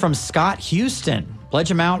 this is from Scott Houston. Pledge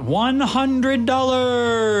amount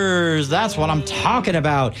 $100. That's what I'm talking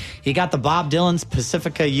about. He got the Bob Dylan's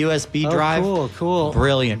Pacifica USB drive. Cool.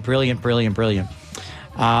 Brilliant.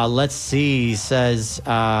 Let's see, says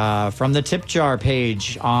from the tip jar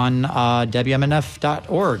page on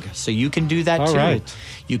WMNF.org. So you can do that All too. right.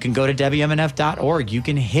 You can go to WMNF.org. You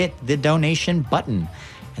can hit the donation button.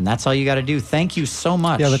 And that's all you got to do. Thank you so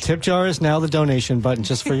much. Yeah, the tip jar is now the donation button,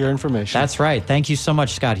 just for your information. That's right. Thank you so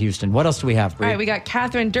much, Scott Houston. What else do we have, Bree? All right, we got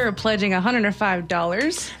Catherine Durr pledging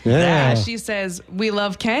 $105. Yeah. She says, we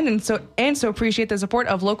love Ken and so appreciate the support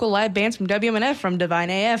of local live bands from WMNF from Divine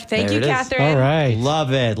AF. Thank There you, it is. Catherine. All right.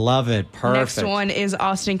 Love it. Love it. Perfect. Next one is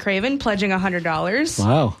Austin Craven pledging $100.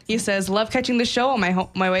 Wow. He says, love catching the show on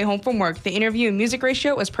my way home from work. The interview and music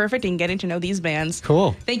ratio was perfect in getting to know these bands.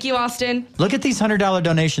 Cool. Thank you, Austin. Look at these $100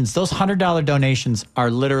 donations. Those $100 donations are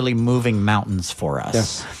literally moving mountains for us.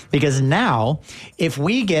 Yes. Because now, if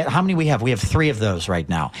we get, how many we have? We have 3 of those right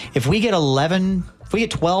now. If we get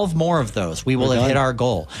 12 more of those, we will We're have done. hit our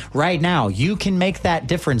goal. Right now, you can make that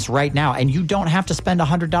difference right now, and you don't have to spend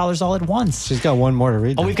 $100 all at once. She's got one more to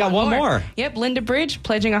read. Oh, we've got one more. Yep, Linda Bridge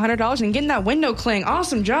pledging $100 and getting that window cling.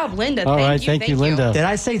 Awesome job, Linda. All right, thank you, Linda. Did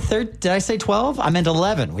I say 12? I meant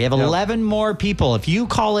 11. We have 11 more people. If you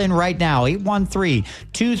call in right now,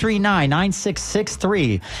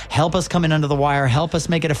 813-239-9663. Help us come in under the wire. Help us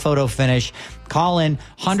make it a photo finish. Call in,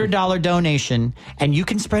 $100 donation, and you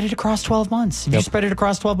can spread it across 12 months. If you spread it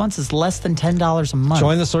across 12 months, it's less than $10 a month.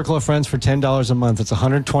 Join the Circle of Friends for $10 a month. It's a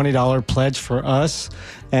 $120 pledge for us,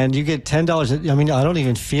 and you get $10. I mean, I don't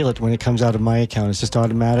even feel it when it comes out of my account. It's just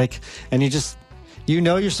automatic, and you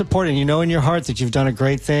know you're supporting. You know in your heart that you've done a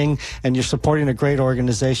great thing and you're supporting a great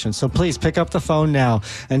organization. So please pick up the phone now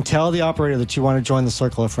and tell the operator that you want to join the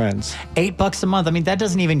Circle of Friends. $8 a month. I mean, that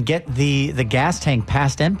doesn't even get the gas tank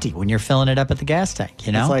past empty when you're filling it up at the gas tank,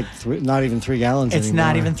 you know? It's like not even 3 gallons It's anymore.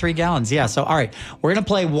 not even 3 gallons. Yeah. So, all right, we're going to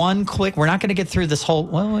play one quick. We're not going to get through this whole.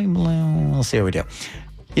 Well, we'll see what we do.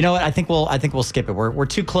 You know what? I think we'll skip it. We're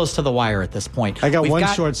too close to the wire at this point. I got one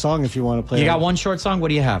short song if you want to play. You got one short song? What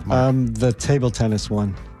do you have, Mark? The table tennis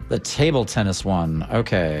one. The table tennis one.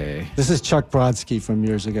 Okay. This is Chuck Brodsky from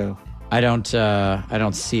years ago. I don't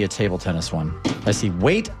see a table tennis one. I see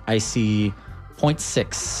weight. I see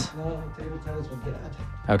 0.6. No, table tennis one, get out.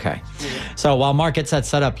 Okay. So while Mark gets that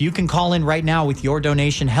set up, you can call in right now with your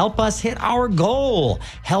donation. Help us hit our goal.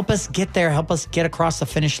 Help us get there. Help us get across the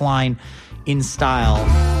finish line in style.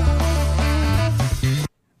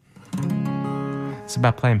 It's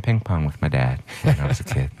about playing ping pong with my dad when I was a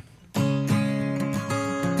kid.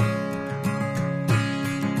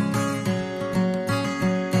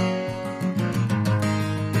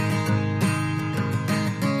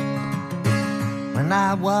 When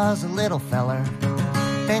I was a little feller,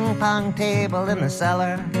 ping pong table in the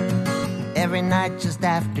cellar. Every night just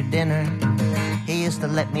after dinner, he used to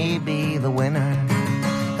let me be the winner.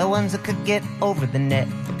 The ones that could get over the net,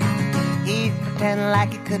 he'd pretend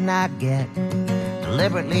like he could not get.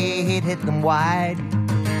 Deliberately he'd hit them wide,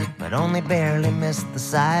 but only barely missed the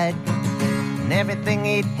side. And everything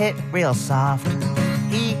he'd hit real soft,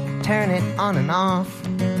 he could turn it on and off,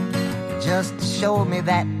 just to show me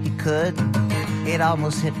that he could. He'd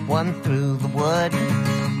almost hit one through the wood.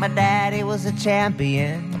 My daddy was a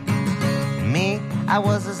champion, and me, I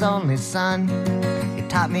was his only son. He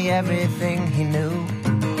taught me everything he knew,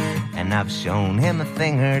 and I've shown him a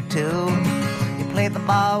thing or two. He played the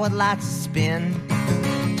ball with lots of spin,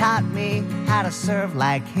 taught me how to serve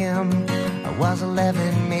like him. I was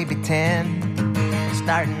 11, maybe 10,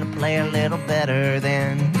 starting to play a little better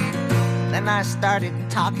then. Then I started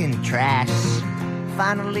talking trash.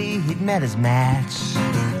 Finally, he'd met his match.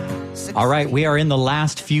 All right, we are in the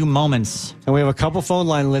last few moments. And we have a couple phone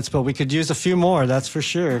line lists, but we could use a few more, that's for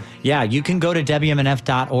sure. Yeah, you can go to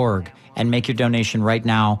WMNF.org and make your donation right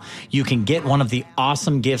now. You can get one of the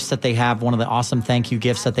awesome gifts that they have, one of the awesome thank you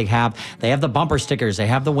gifts that they have. They have the bumper stickers, they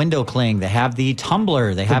have the window cling, they have the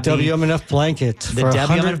tumbler, they have the WMNF blanket for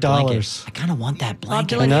 $100. blanket. I kind of want that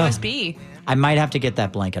blanket. Bob Dylan USB. I might have to get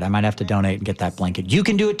that blanket. I might have to donate and get that blanket. You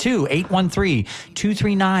can do it too.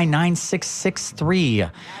 813-239-9663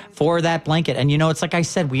 for that blanket. And you know, it's like I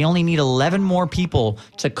said, we only need 11 more people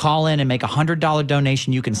to call in and make a $100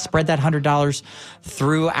 donation. You can spread that $100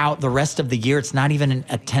 throughout the rest of the year. It's not even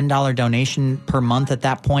a $10 donation per month at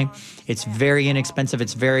that point. It's very inexpensive.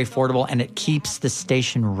 It's very affordable, and it keeps the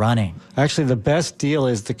station running. Actually, the best deal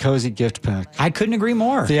is the Cozy Gift Pack. I couldn't agree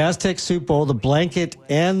more. The Aztec Soup Bowl, the blanket,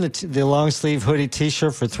 and the long sleeve hoodie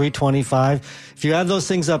T-shirt for $325. If you add those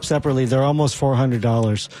things up separately, they're almost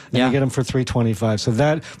 $400, and you get them for $325. So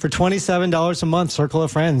that for $27 a month, Circle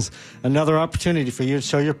of Friends, another opportunity for you to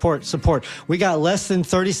show your support. We got less than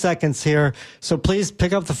 30 seconds here, so please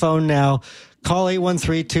pick up the phone now. Call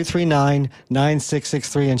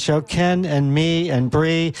 813-239-9663 and show Ken and me and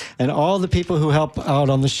Bree and all the people who help out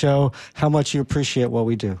on the show how much you appreciate what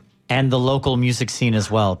we do. And the local music scene as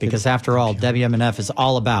well, because after all, WMNF is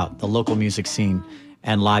all about the local music scene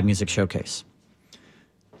and live music showcase.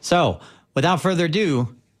 So, without further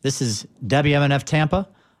ado, this is WMNF Tampa.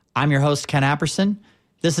 I'm your host, Ken Apperson.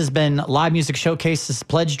 This has been Live Music Showcase's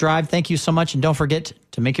Pledge Drive. Thank you so much, and don't forget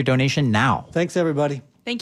to make your donation now. Thanks, everybody.